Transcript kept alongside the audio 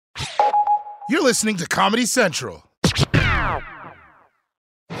You're listening to Comedy Central.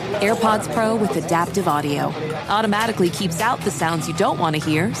 AirPods Pro with adaptive audio automatically keeps out the sounds you don't want to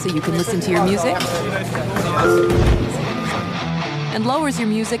hear so you can listen to your music, and lowers your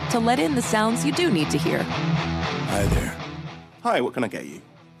music to let in the sounds you do need to hear. Hi there. Hi, what can I get you?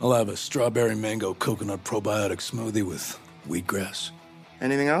 I'll have a strawberry mango coconut probiotic smoothie with wheatgrass.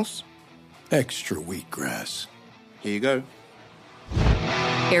 Anything else? Extra wheatgrass. Here you go.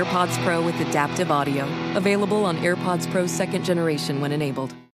 AirPods Pro with adaptive audio. Available on AirPods Pro 2nd generation when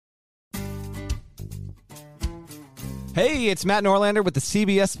enabled. Hey, it's Matt Norlander with the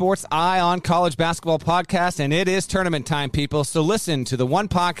CBS Sports Eye on College Basketball podcast, and it is tournament time, people. So listen to the one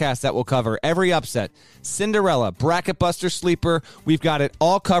podcast that will cover every upset, Cinderella, Bracket Buster, Sleeper. We've got it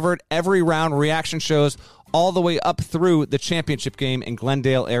all covered, every round, reaction shows, all the way up through the championship game in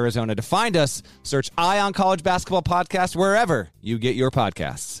Glendale, Arizona. To find us, search Eye on College Basketball podcast wherever you get your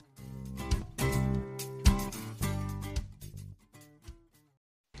podcasts.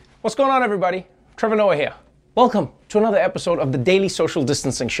 What's going on, everybody? Trevor Noah here. Welcome to another episode of the Daily Social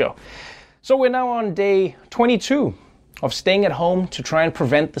Distancing Show. So we're now on day 22 of staying at home to try and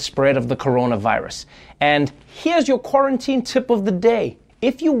prevent the spread of the coronavirus. And here's your quarantine tip of the day.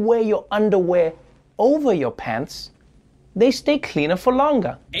 If you wear your underwear over your pants, they stay cleaner for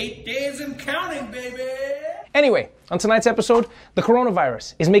longer. 8 days and counting, baby! Anyway, on tonight's episode, the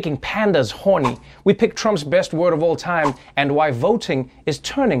coronavirus is making pandas horny. We pick Trump's best word of all time and why voting is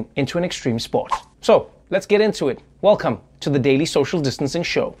turning into an extreme sport. So, let's get into it. Welcome to the Daily Social Distancing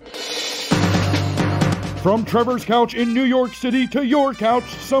Show. From Trevor's couch in New York City to your couch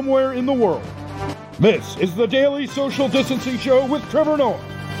somewhere in the world, this is the Daily Social Distancing Show with Trevor Noah,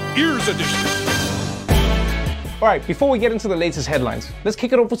 Ears Edition. All right, before we get into the latest headlines, let's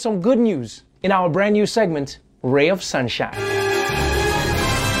kick it off with some good news in our brand new segment, Ray of Sunshine.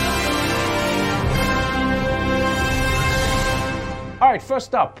 All right,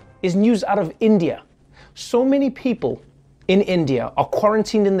 first up is news out of India. So many people in India are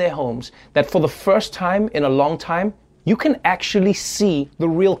quarantined in their homes that for the first time in a long time, you can actually see the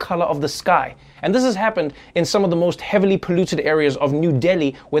real color of the sky. And this has happened in some of the most heavily polluted areas of New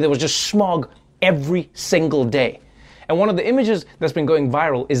Delhi, where there was just smog every single day. And one of the images that's been going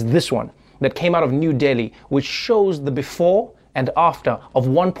viral is this one that came out of New Delhi, which shows the before and after of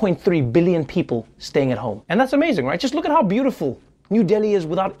 1.3 billion people staying at home. And that's amazing, right? Just look at how beautiful New Delhi is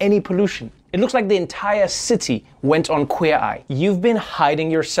without any pollution. It looks like the entire city went on Queer Eye. You've been hiding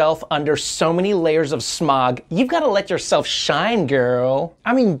yourself under so many layers of smog. You've got to let yourself shine, girl.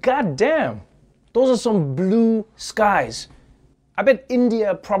 I mean, goddamn. Those are some blue skies. I bet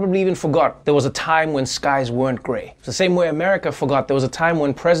India probably even forgot there was a time when skies weren't gray. It's the same way America forgot there was a time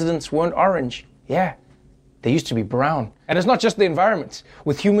when presidents weren't orange. Yeah, they used to be brown. And it's not just the environment.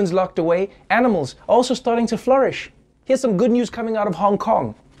 With humans locked away, animals are also starting to flourish. Here's some good news coming out of Hong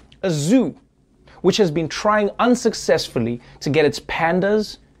Kong. A zoo, which has been trying unsuccessfully to get its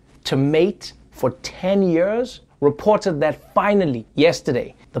pandas to mate for 10 years, reported that finally,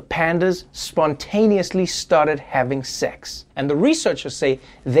 yesterday, the pandas spontaneously started having sex. And the researchers say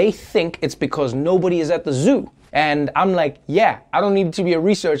they think it's because nobody is at the zoo. And I'm like, yeah, I don't need to be a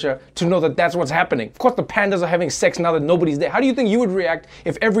researcher to know that that's what's happening. Of course the pandas are having sex now that nobody's there. How do you think you would react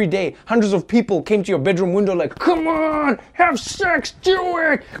if every day hundreds of people came to your bedroom window like, come on, have sex, do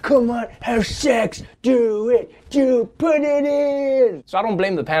it. Come on, have sex, do it, put it in. So I don't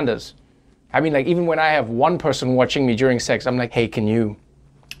blame the pandas. I mean, like, even when I have one person watching me during sex, I'm like, hey, can you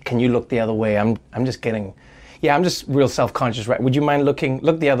look the other way? I'm just real self-conscious, right? Would you mind look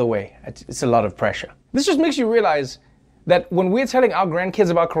the other way? It's a lot of pressure. This just makes you realize that when we're telling our grandkids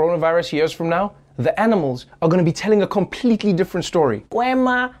about coronavirus years from now, the animals are going to be telling a completely different story.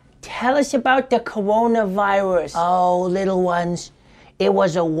 Grandma, tell us about the coronavirus. Oh, little ones, it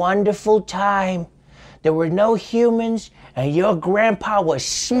was a wonderful time. There were no humans, and your grandpa was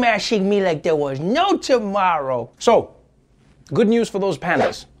smashing me like there was no tomorrow. So, good news for those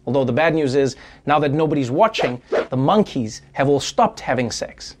pandas. Although the bad news is, now that nobody's watching, the monkeys have all stopped having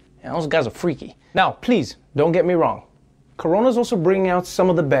sex. Yeah, those guys are freaky. Now, please, don't get me wrong. Corona's also bringing out some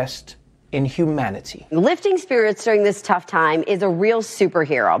of the best in humanity. Lifting spirits during this tough time is a real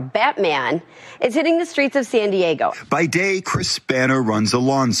superhero. Batman is hitting the streets of San Diego. By day, Chris Banner runs a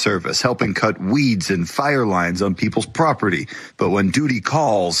lawn service, helping cut weeds and fire lines on people's property. But when duty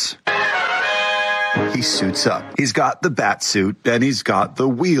calls, he suits up. He's got the bat suit, and he's got the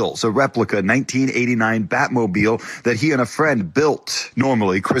wheels, a replica 1989 Batmobile that he and a friend built.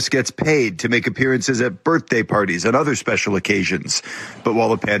 Normally, Chris gets paid to make appearances at birthday parties and other special occasions. But while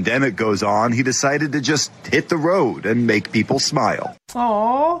the pandemic goes on, he decided to just hit the road and make people smile.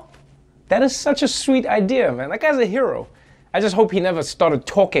 Aww, That is such a sweet idea, man. That guy's a hero. I just hope he never started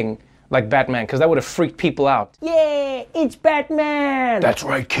talking like Batman, because that would have freaked people out. Yeah, it's Batman. That's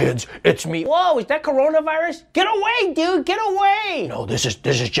right, kids. It's me. Whoa, is that coronavirus? Get away, dude, get away. No, this is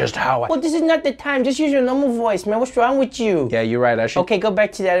just how I... Well, this is not the time. Just use your normal voice, man. What's wrong with you? Yeah, you're right. I should... Okay, go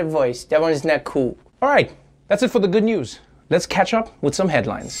back to that voice. That one is not cool. All right, that's it for the good news. Let's catch up with some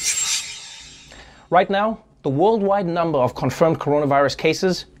headlines. Right now, the worldwide number of confirmed coronavirus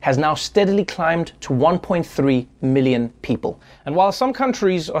cases has now steadily climbed to 1.3 million people. And while some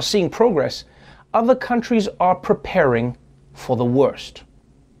countries are seeing progress, other countries are preparing for the worst.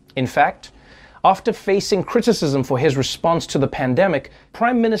 In fact, after facing criticism for his response to the pandemic,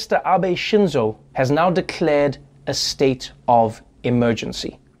 Prime Minister Abe Shinzo has now declared a state of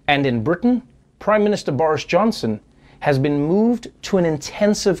emergency. And in Britain, Prime Minister Boris Johnson has been moved to an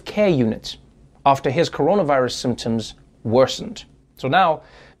intensive care unit after his coronavirus symptoms worsened. So now,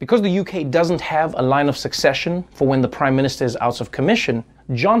 because the UK doesn't have a line of succession for when the Prime Minister is out of commission,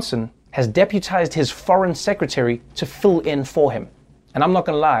 Johnson has deputized his Foreign Secretary to fill in for him. And I'm not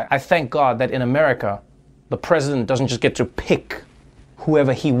gonna lie, I thank God that in America, the president doesn't just get to pick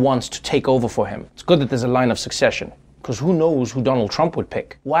whoever he wants to take over for him. It's good that there's a line of succession, because who knows who Donald Trump would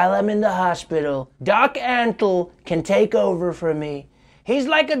pick. While I'm in the hospital, Doc Antle can take over for me. He's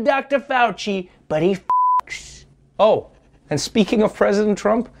like a Dr. Fauci, but he f***s. Oh, and speaking of President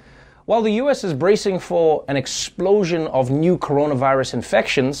Trump, while the US is bracing for an explosion of new coronavirus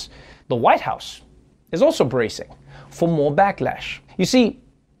infections, the White House is also bracing for more backlash. You see,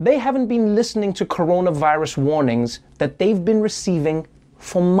 they haven't been listening to coronavirus warnings that they've been receiving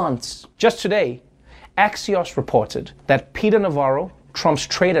for months. Just today, Axios reported that Peter Navarro, Trump's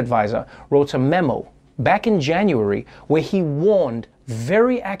trade advisor, wrote a memo back in January where he warned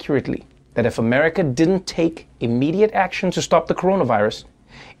very accurately that if America didn't take immediate action to stop the coronavirus,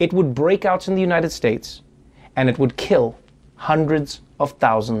 it would break out in the United States and it would kill hundreds of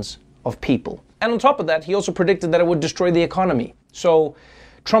thousands of people. And on top of that, he also predicted that it would destroy the economy. So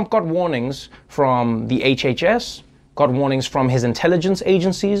Trump got warnings from the HHS, got warnings from his intelligence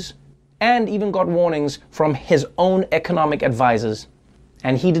agencies, and even got warnings from his own economic advisors.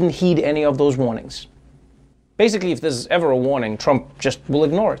 And he didn't heed any of those warnings. Basically, if there's ever a warning, Trump just will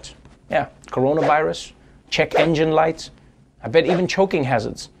ignore it. Yeah, coronavirus, check engine lights, I bet even choking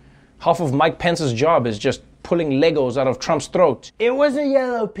hazards. Half of Mike Pence's job is just pulling Legos out of Trump's throat. It was a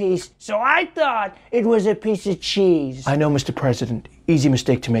yellow piece, so I thought it was a piece of cheese. I know, Mr. President. Easy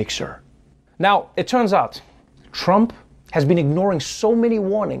mistake to make, sir. Now, it turns out, Trump has been ignoring so many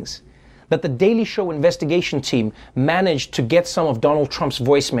warnings that the Daily Show investigation team managed to get some of Donald Trump's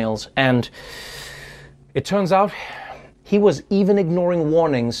voicemails, and it turns out he was even ignoring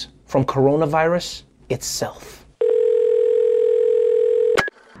warnings from coronavirus itself.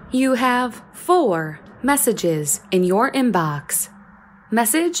 You have 4 messages in your inbox.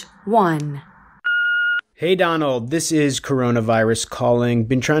 Message 1. Hey Donald, this is Coronavirus calling.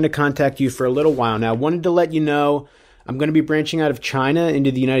 Been trying to contact you for a little while now. Wanted to let you know I'm going to be branching out of China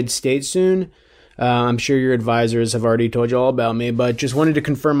into the United States soon. I'm sure your advisors have already told you all about me, but just wanted to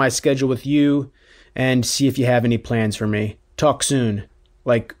confirm my schedule with you and see if you have any plans for me. Talk soon.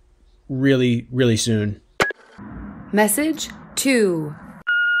 Like, really, really soon. Message 2.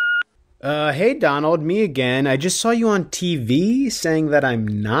 Hey Donald, me again. I just saw you on TV saying that I'm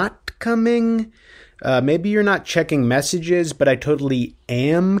not coming. Maybe you're not checking messages, but I totally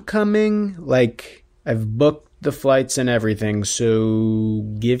am coming. Like, I've booked the flights and everything, so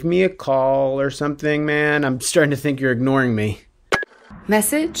give me a call or something, man. I'm starting to think you're ignoring me.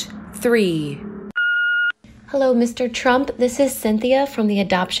 Message 3. Hello, Mr. Trump. This is Cynthia from the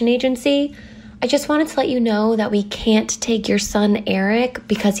adoption agency. I just wanted to let you know that we can't take your son, Eric,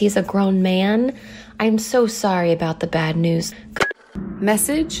 because he's a grown man. I'm so sorry about the bad news.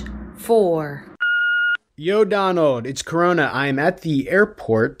 Message 4. Yo, Donald, it's Corona. I'm at the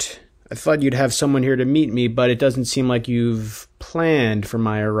airport. I thought you'd have someone here to meet me, but it doesn't seem like you've planned for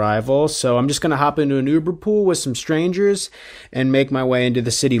my arrival. So I'm just going to hop into an Uber pool with some strangers and make my way into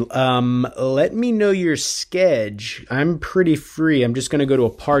the city. Let me know your schedule. I'm pretty free. I'm just going to go to a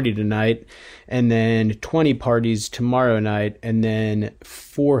party tonight and then 20 parties tomorrow night and then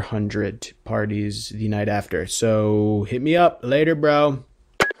 400 parties the night after. So hit me up later, bro.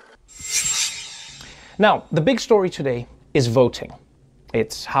 Now, the big story today is voting.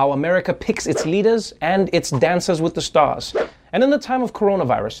 It's how America picks its leaders and its dances with the stars. And in the time of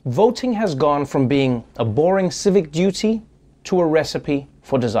coronavirus, voting has gone from being a boring civic duty to a recipe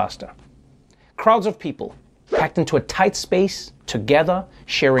for disaster. Crowds of people packed into a tight space, together,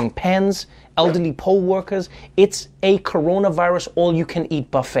 sharing pens, elderly poll workers. It's a coronavirus all-you-can-eat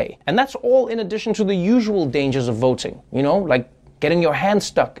buffet. And that's all in addition to the usual dangers of voting, like getting your hand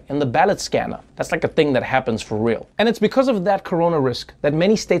stuck in the ballot scanner. That's like a thing that happens for real. And it's because of that corona risk that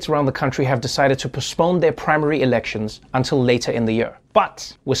many states around the country have decided to postpone their primary elections until later in the year.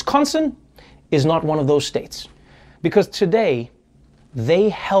 But Wisconsin is not one of those states, because today they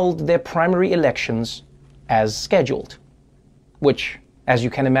held their primary elections as scheduled, which, as you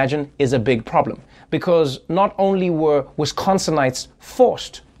can imagine, is a big problem, because not only were Wisconsinites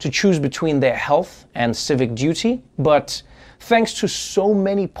forced to choose between their health and civic duty, but thanks to so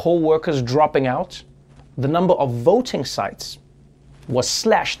many poll workers dropping out, the number of voting sites was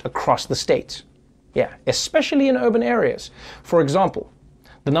slashed across the state. Yeah, especially in urban areas. For example,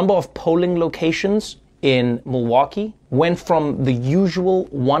 the number of polling locations in Milwaukee went from the usual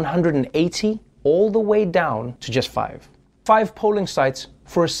 180 all the way down to just 5. 5 polling sites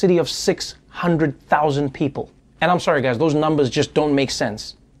for a city of 600,000 people. And I'm sorry guys, those numbers just don't make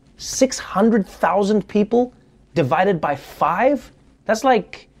sense. 600,000 people divided by 5? That's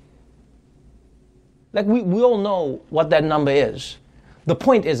like we all know what that number is. The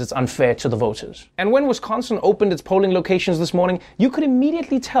point is it's unfair to the voters. And when Wisconsin opened its polling locations this morning, you could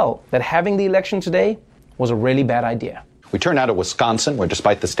immediately tell that having the election today was a really bad idea. We turn now to Wisconsin, where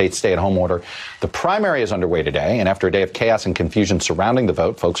despite the state's stay-at-home order, the primary is underway today. And after a day of chaos and confusion surrounding the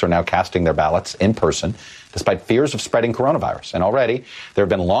vote, folks are now casting their ballots in person, despite fears of spreading coronavirus. And already, there have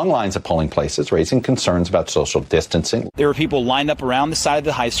been long lines at polling places, raising concerns about social distancing. There were people lined up around the side of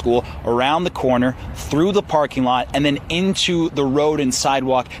the high school, around the corner, through the parking lot, and then into the road and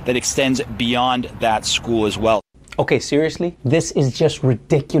sidewalk that extends beyond that school as well. Okay, seriously? This is just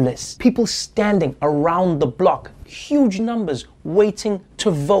ridiculous. People standing around the block, huge numbers waiting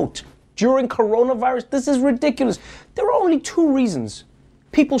to vote. During coronavirus, this is ridiculous. There are only 2 reasons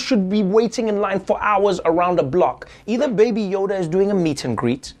people should be waiting in line for hours around a block. Either Baby Yoda is doing a meet and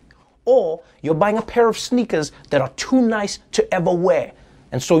greet, or you're buying a pair of sneakers that are too nice to ever wear.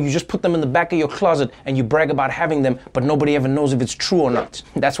 And so you just put them in the back of your closet and you brag about having them, but nobody ever knows if it's true or not.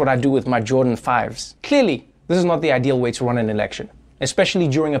 That's what I do with my Jordan 5s. Clearly, this is not the ideal way to run an election, especially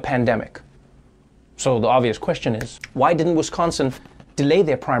during a pandemic. So the obvious question is, why didn't Wisconsin delay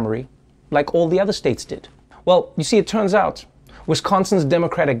their primary like all the other states did? Well, you see, it turns out Wisconsin's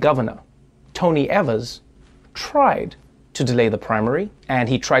Democratic governor, Tony Evers, tried to delay the primary, and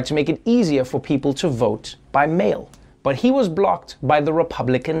he tried to make it easier for people to vote by mail. But he was blocked by the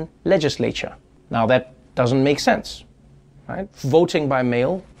Republican legislature. Now that doesn't make sense, right? Voting by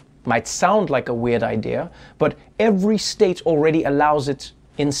mail might sound like a weird idea, but every state already allows it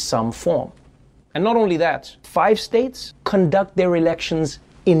in some form. And not only that, 5 states conduct their elections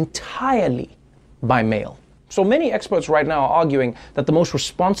entirely by mail. So many experts right now are arguing that the most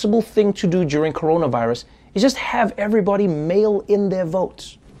responsible thing to do during coronavirus is just have everybody mail in their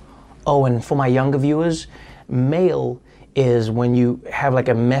votes. Oh, and for my younger viewers, mail is when you have like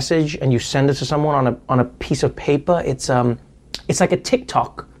a message and you send it to someone on a piece of paper. It's like a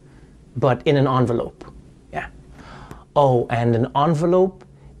TikTok, but in an envelope. Yeah. Oh, and an envelope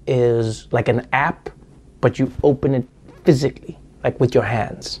is like an app, but you open it physically, like with your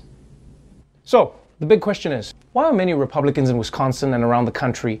hands. So, the big question is, why are many Republicans in Wisconsin and around the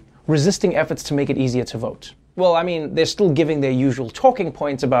country resisting efforts to make it easier to vote? Well, I mean, they're still giving their usual talking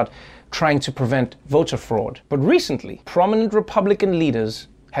points about trying to prevent voter fraud. But recently, prominent Republican leaders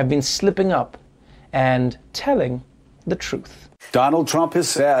have been slipping up and telling the truth. Donald Trump has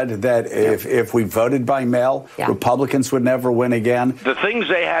said that if we voted by mail, Republicans would never win again. The things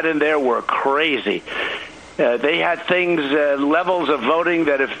they had in there were crazy. They had things, levels of voting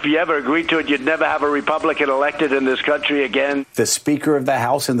that if you ever agreed to it, you'd never have a Republican elected in this country again. The Speaker of the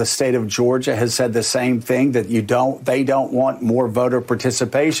House in the state of Georgia has said the same thing, that they don't want more voter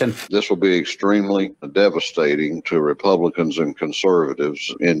participation. This will be extremely devastating to Republicans and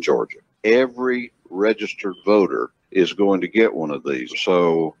conservatives in Georgia. Every registered voter is going to get one of these.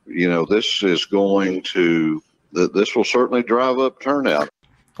 So, this will certainly drive up turnout.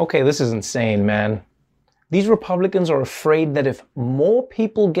 Okay, this is insane, man. These Republicans are afraid that if more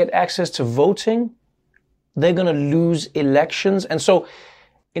people get access to voting, they're going to lose elections. And so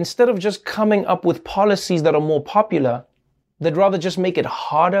instead of just coming up with policies that are more popular, they'd rather just make it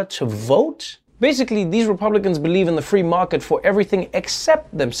harder to vote. Basically, these Republicans believe in the free market for everything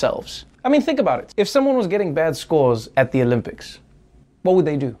except themselves. I mean, think about it. If someone was getting bad scores at the Olympics, what would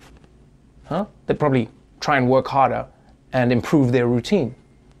they do? They'd probably try and work harder and improve their routine.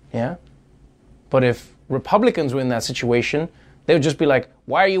 Yeah? But if Republicans were in that situation, they would just be like,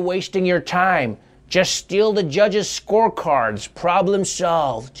 why are you wasting your time? Just steal the judges' scorecards. Problem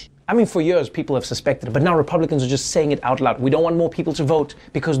solved. I mean, for years, people have suspected it, but now Republicans are just saying it out loud. We don't want more people to vote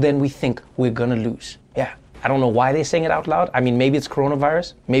because then we think we're gonna lose. Yeah, I don't know why they're saying it out loud. I mean, maybe it's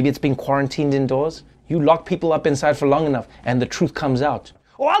coronavirus. Maybe it's being quarantined indoors. You lock people up inside for long enough and the truth comes out.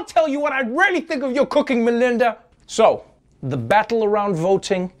 Oh, I'll tell you what I really think of your cooking, Melinda. So, the battle around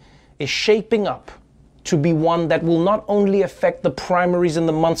voting is shaping up to be one that will not only affect the primaries in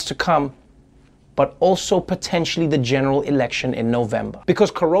the months to come, but also potentially the general election in November. Because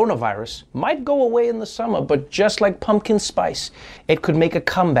coronavirus might go away in the summer, but just like pumpkin spice, it could make a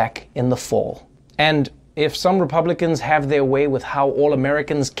comeback in the fall. And if some Republicans have their way with how all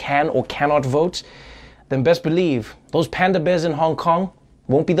Americans can or cannot vote, then best believe those panda bears in Hong Kong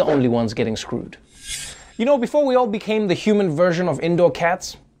won't be the only ones getting screwed. You know, before we all became the human version of indoor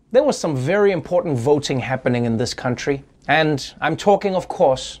cats, there was some very important voting happening in this country. And I'm talking, of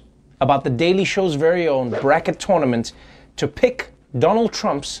course, about the Daily Show's very own bracket tournament to pick Donald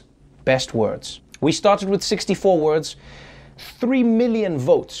Trump's best words. We started with 64 words. 3 million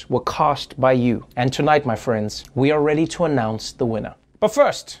votes were cast by you. And tonight, my friends, we are ready to announce the winner. But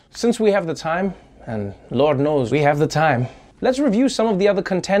first, since we have the time, and Lord knows we have the time, let's review some of the other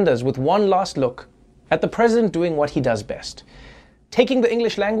contenders with one last look at the president doing what he does best. Taking the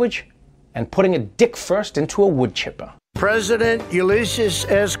English language and putting it dick first into a wood chipper. President Ulysses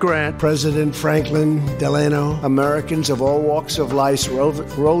S. Grant, President Franklin Delano, Americans of all walks of life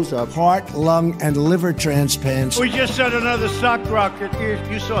rose up, heart, lung, and liver transplants. We just had another sock rocket.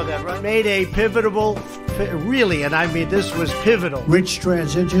 You saw that, right? Made a pivotal, really, and I mean this was pivotal. Rich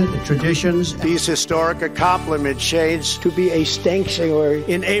traditions. These historic accomplishments shades to be a sanctuary.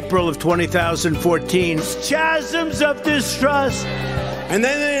 In April of 2014, chasms of distrust. And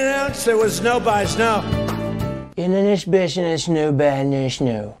then they announced there was no buys, no. In this business, no business,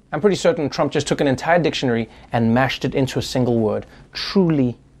 no. I'm pretty certain Trump just took an entire dictionary and mashed it into a single word.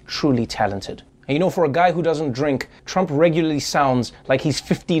 Truly, truly talented. And you know, for a guy who doesn't drink, Trump regularly sounds like he's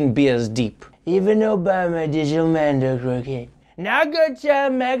 15 beers deep. Even Obama did some mando croquet. Now go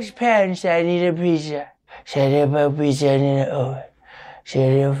tell Max Pence I need a pizza. Set up a pizza in the oven.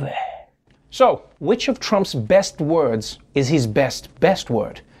 Set it over. So, which of Trump's best words is his best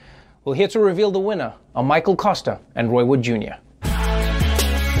word? Well, here to reveal the winner are Michael Costa and Roy Wood Jr.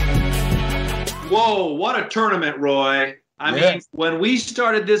 Whoa, what a tournament, Roy. I mean, when we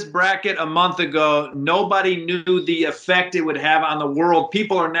started this bracket a month ago, nobody knew the effect it would have on the world.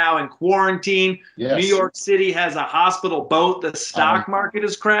 People are now in quarantine. Yes. New York City has a hospital boat. The stock market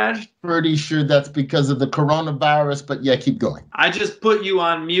has crashed. Pretty sure that's because of the coronavirus, but yeah, keep going. I just put you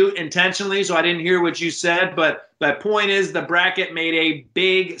on mute intentionally, so I didn't hear what you said, but the point is the bracket made a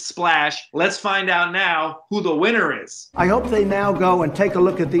big splash. Let's find out now who the winner is. I hope they now go and take a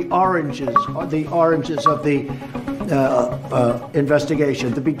look at the oranges of the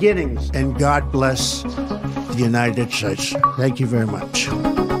investigation, the beginnings. And God bless the United States. Thank you very much.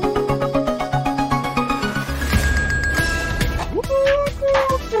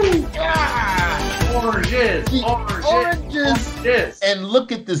 Oranges. And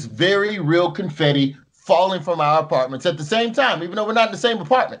look at this very real confetti falling from our apartments at the same time, even though we're not in the same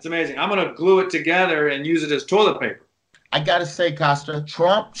apartment. It's amazing. I'm going to glue it together and use it as toilet paper. I got to say, Costa,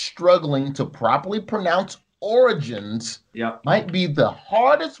 Trump struggling to properly pronounce origins might be the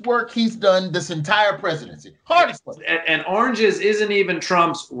hardest work he's done this entire presidency. Hardest work. And oranges isn't even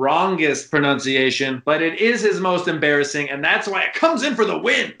Trump's wrongest pronunciation, but it is his most embarrassing, and that's why it comes in for the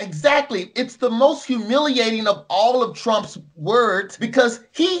win. Exactly. It's the most humiliating of all of Trump's words because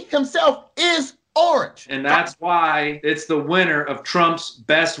he himself is orange. And that's why it's the winner of Trump's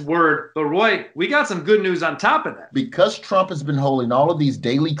best word. But Roy, we got some good news on top of that. Because Trump has been holding all of these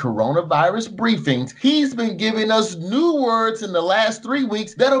daily coronavirus briefings, he's been giving us new words in the last 3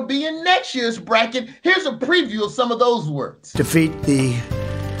 weeks that'll be in next year's bracket. Here's a preview of some of those words. Defeat the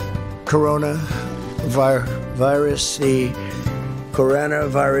coronavirus, the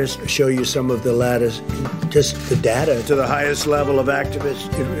coronavirus, show you some of the latest, just the data to the highest level of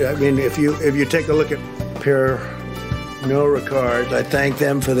activists. I mean, if you take a look at Pierre Ricard, I thank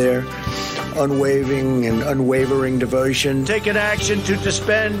them for their unwavering devotion. Taken action to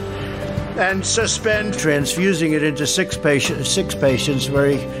suspend transfusing it into six patients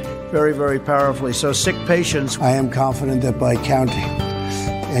very, very, very powerfully. So 6 patients. I am confident that by counting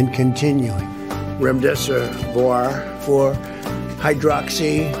and continuing, remdesivir for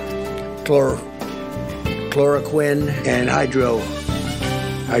hydroxychloroquine and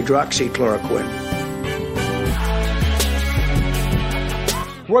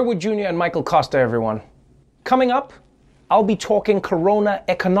hydroxychloroquine. Roy Wood Jr. and Michael Costa, everyone. Coming up, I'll be talking Corona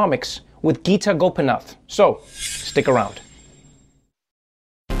economics with Gita Gopinath. So, stick around.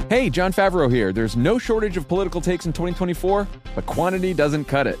 Hey, John Favreau here. There's no shortage of political takes in 2024, but quantity doesn't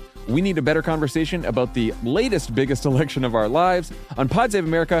cut it. We need a better conversation about the latest biggest election of our lives. On Pod Save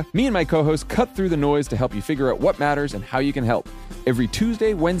America, me and my co-hosts cut through the noise to help you figure out what matters and how you can help. Every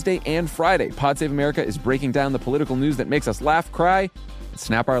Tuesday, Wednesday, and Friday, Pod Save America is breaking down the political news that makes us laugh, cry, and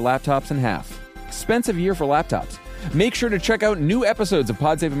snap our laptops in half. Expensive year for laptops. Make sure to check out new episodes of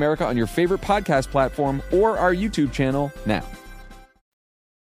Pod Save America on your favorite podcast platform or our YouTube channel now.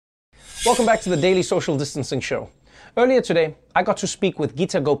 Welcome back to the Daily Social Distancing Show. Earlier today, I got to speak with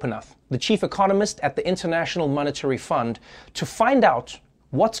Gita Gopinath, the chief economist at the International Monetary Fund, to find out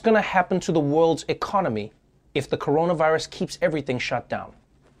what's going to happen to the world's economy if the coronavirus keeps everything shut down.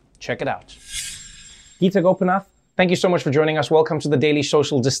 Check it out. Gita Gopinath, thank you so much for joining us. Welcome to the Daily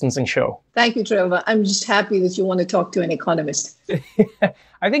Social Distancing Show. Thank you, Trevor. I'm just happy that you want to talk to an economist.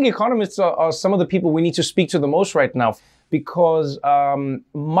 I think economists are some of the people we need to speak to the most right now because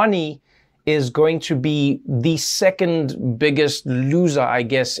money is going to be the second biggest loser, I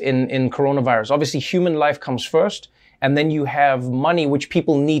guess, in coronavirus. Obviously, human life comes first, and then you have money, which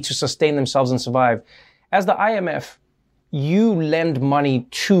people need to sustain themselves and survive. As the IMF, you lend money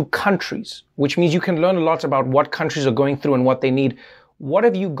to countries, which means you can learn a lot about what countries are going through and what they need. What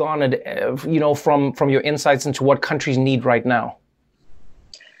have you garnered, from your insights into what countries need right now?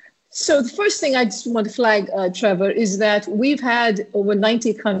 So the first thing I just want to flag, Trevor, is that we've had over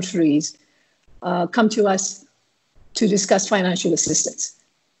 90 countries come to us to discuss financial assistance.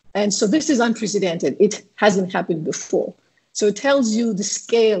 And so this is unprecedented. It hasn't happened before. So it tells you the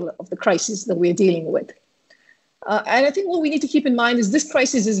scale of the crisis that we're dealing with. And I think what we need to keep in mind is this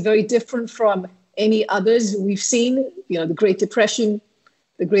crisis is very different from any others we've seen, the Great Depression,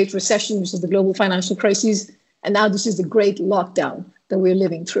 the Great Recession, which is the global financial crisis, and now this is the Great Lockdown that we're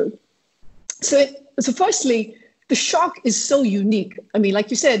living through. So firstly, the shock is so unique. I mean, like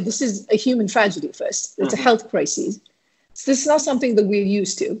you said, this is a human tragedy first. It's a health crisis. So this is not something that we're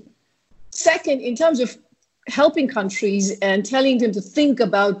used to. Second, in terms of helping countries and telling them to think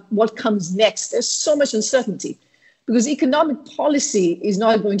about what comes next, there's so much uncertainty because economic policy is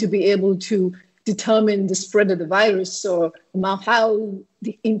not going to be able to determine the spread of the virus or how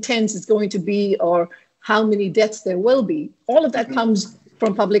intense it's going to be or how many deaths there will be. All of that comes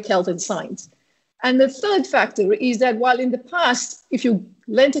from public health and science. And the third factor is that while in the past, if you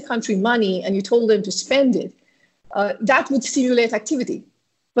lent a country money and you told them to spend it, that would stimulate activity.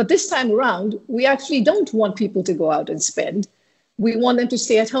 But this time around, we actually don't want people to go out and spend. We want them to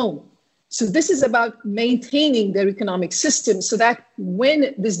stay at home. So this is about maintaining their economic system so that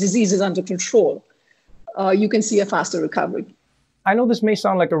when this disease is under control, you can see a faster recovery. I know this may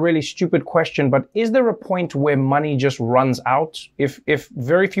sound like a really stupid question, but is there a point where money just runs out? If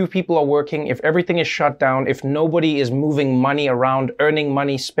very few people are working, if everything is shut down, if nobody is moving money around, earning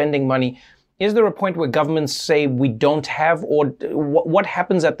money, spending money, is there a point where governments say we don't have, or what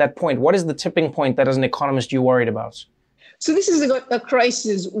happens at that point? What is the tipping point that as an economist you're worried about? So this is a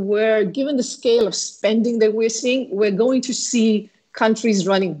crisis where, given the scale of spending that we're seeing, we're going to see countries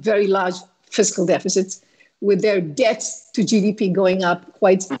running very large fiscal deficits, with their debts to GDP going up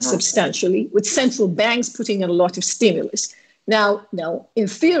quite substantially, with central banks putting in a lot of stimulus. Now, in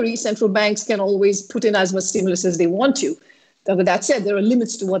theory, central banks can always put in as much stimulus as they want to. But that said, there are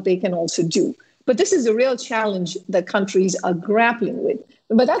limits to what they can also do. But this is a real challenge that countries are grappling with.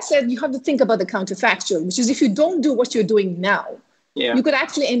 But that said, you have to think about the counterfactual, which is if you don't do what you're doing now, you could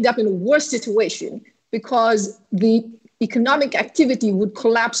actually end up in a worse situation because the economic activity would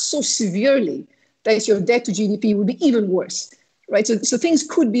collapse so severely that your debt to GDP would be even worse, right? So things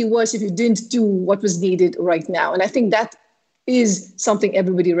could be worse if you didn't do what was needed right now. And I think that is something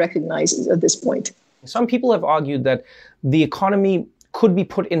everybody recognizes at this point. Some people have argued that the economy could be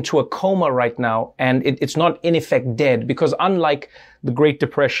put into a coma right now, and it's not in effect dead, because unlike the Great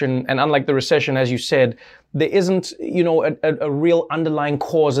Depression and unlike the recession, as you said, there isn't, a real underlying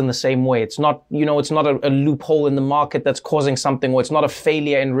cause in the same way. It's not, it's not a loophole in the market that's causing something, or it's not a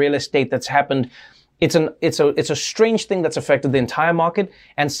failure in real estate that's happened. It's a strange thing that's affected the entire market,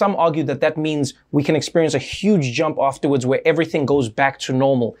 and some argue that means we can experience a huge jump afterwards where everything goes back to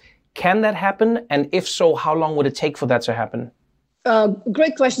normal. Can that happen? And if so, how long would it take for that to happen?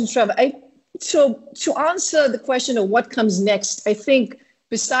 Great question, Trevor. So to answer the question of what comes next, I think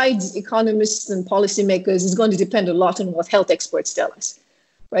besides economists and policymakers, it's going to depend a lot on what health experts tell us,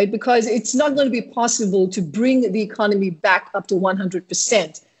 right? Because it's not going to be possible to bring the economy back up to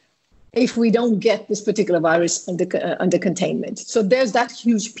 100% if we don't get this particular virus under containment. So there's that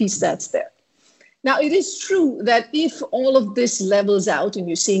huge piece that's there. Now, it is true that if all of this levels out and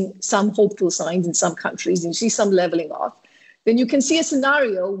you're seeing some hopeful signs in some countries and you see some leveling off, then you can see a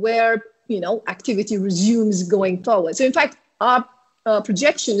scenario where, activity resumes going forward. So in fact, our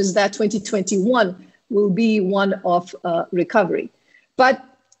projection is that 2021 will be one of recovery. But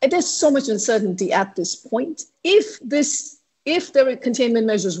there's so much uncertainty at this point. If the containment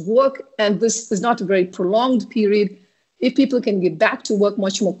measures work and this is not a very prolonged period, if people can get back to work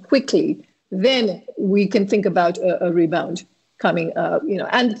much more quickly, then we can think about a rebound coming,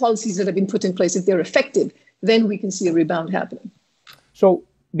 and the policies that have been put in place, if they're effective, then we can see a rebound happening. So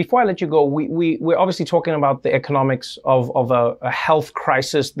before I let you go, we're obviously talking about the economics of a health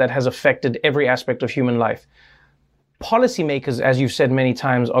crisis that has affected every aspect of human life. Policymakers, as you've said many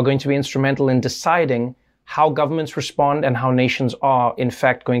times, are going to be instrumental in deciding how governments respond and how nations are, in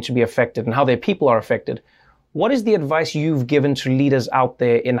fact, going to be affected and how their people are affected. What is the advice you've given to leaders out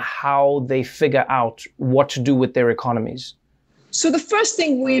there in how they figure out what to do with their economies? So the first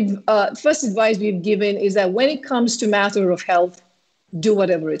advice we've given is that when it comes to matter of health, do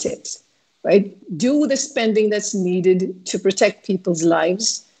whatever it takes, right? Do the spending that's needed to protect people's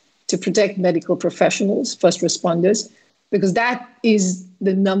lives, to protect medical professionals, first responders, because that is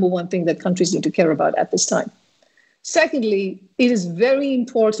the number one thing that countries need to care about at this time. Secondly, it is very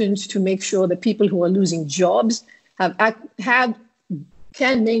important to make sure that people who are losing jobs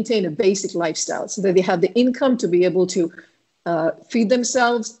can maintain a basic lifestyle so that they have the income to be able to feed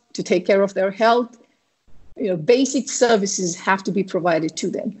themselves, to take care of their health. Basic services have to be provided to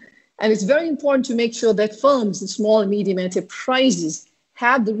them. And it's very important to make sure that firms, the small and medium enterprises,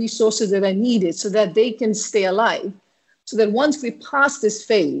 have the resources that are needed so that they can stay alive, so that once we pass this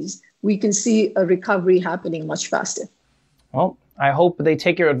phase, we can see a recovery happening much faster. Well, I hope they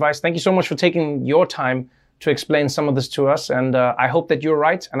take your advice. Thank you so much for taking your time to explain some of this to us. And I hope that you're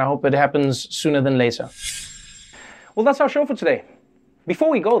right, and I hope it happens sooner than later. Well, that's our show for today.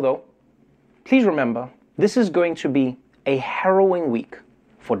 Before we go, though, please remember, this is going to be a harrowing week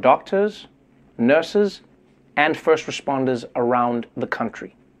for doctors, nurses, and first responders around the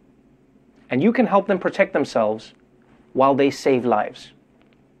country. And you can help them protect themselves while they save lives.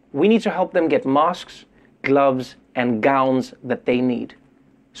 We need to help them get masks, gloves, and gowns that they need.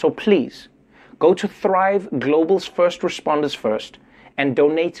 So please, go to Thrive Global's First Responders First and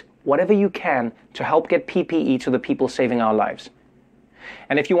donate whatever you can to help get PPE to the people saving our lives.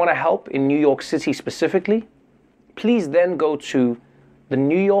 And if you want to help in New York City specifically, please then go to the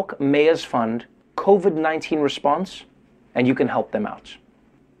New York Mayor's Fund COVID-19 response, and you can help them out.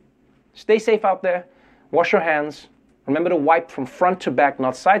 Stay safe out there. Wash your hands. Remember to wipe from front to back,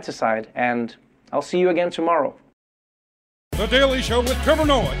 not side to side, and I'll see you again tomorrow. The Daily Show with Trevor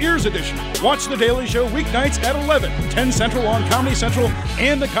Noah, Ears Edition. Watch The Daily Show weeknights at 11, 10 Central on Comedy Central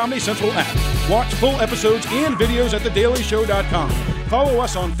and the Comedy Central app. Watch full episodes and videos at thedailyshow.com. Follow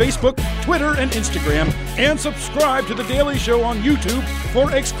us on Facebook, Twitter, and Instagram, and subscribe to The Daily Show on YouTube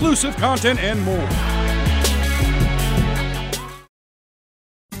for exclusive content and more.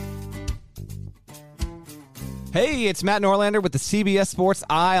 Hey, it's Matt Norlander with the CBS Sports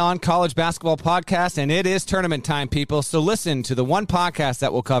Eye on College Basketball podcast, and it is tournament time, people. So listen to the one podcast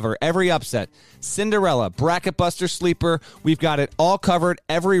that will cover every upset, Cinderella, Bracket Buster, Sleeper. We've got it all covered,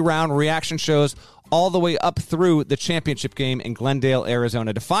 every round, reaction shows, all the way up through the championship game in Glendale,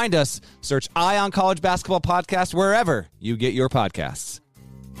 Arizona. To find us, search Eye on College Basketball podcast wherever you get your podcasts.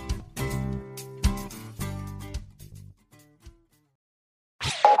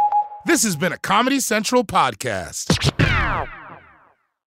 This has been a Comedy Central podcast.